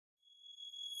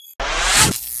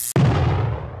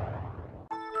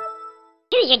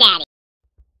your daddy.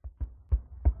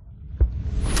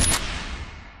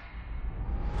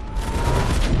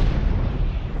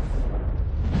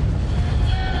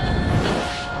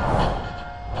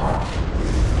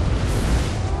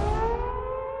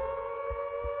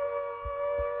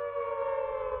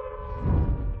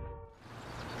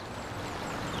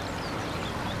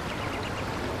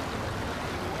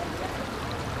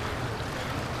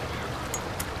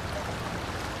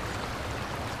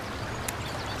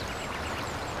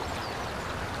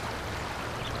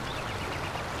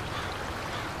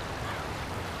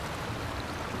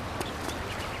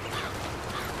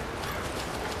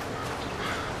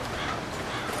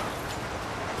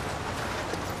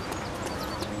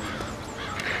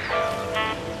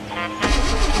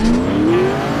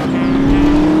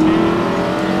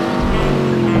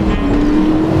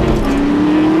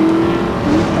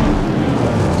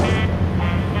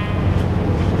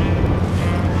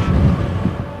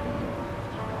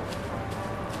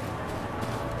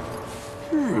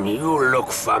 You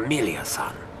look familiar,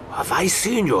 son. Have I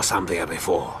seen you somewhere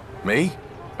before? Me?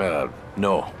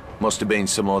 No. Must have been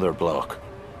some other bloke.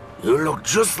 You look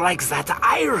just like that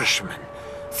Irishman.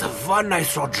 The one I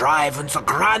saw drive in the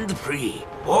Grand Prix.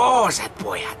 Oh, that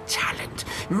boy had talent.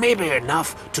 Maybe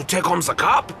enough to take home the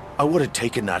cup? I would have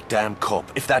taken that damn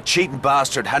cup if that cheating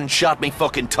bastard hadn't shot me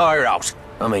fucking tire out.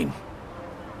 I mean,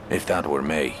 if that were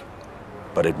me.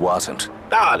 But it wasn't.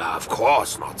 Oh, no, of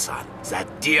course not, son. That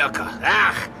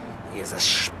Dirker, he's a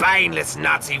spineless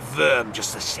Nazi worm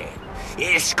just the same.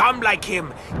 A scum like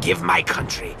him give my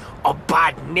country a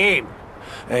bad name.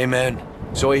 Amen.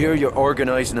 So I hear you're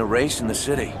organizing a race in the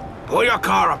city. Pull your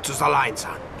car up to the line,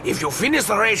 son. If you finish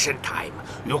the race in time,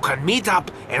 you can meet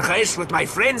up and race with my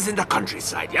friends in the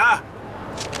countryside, yeah?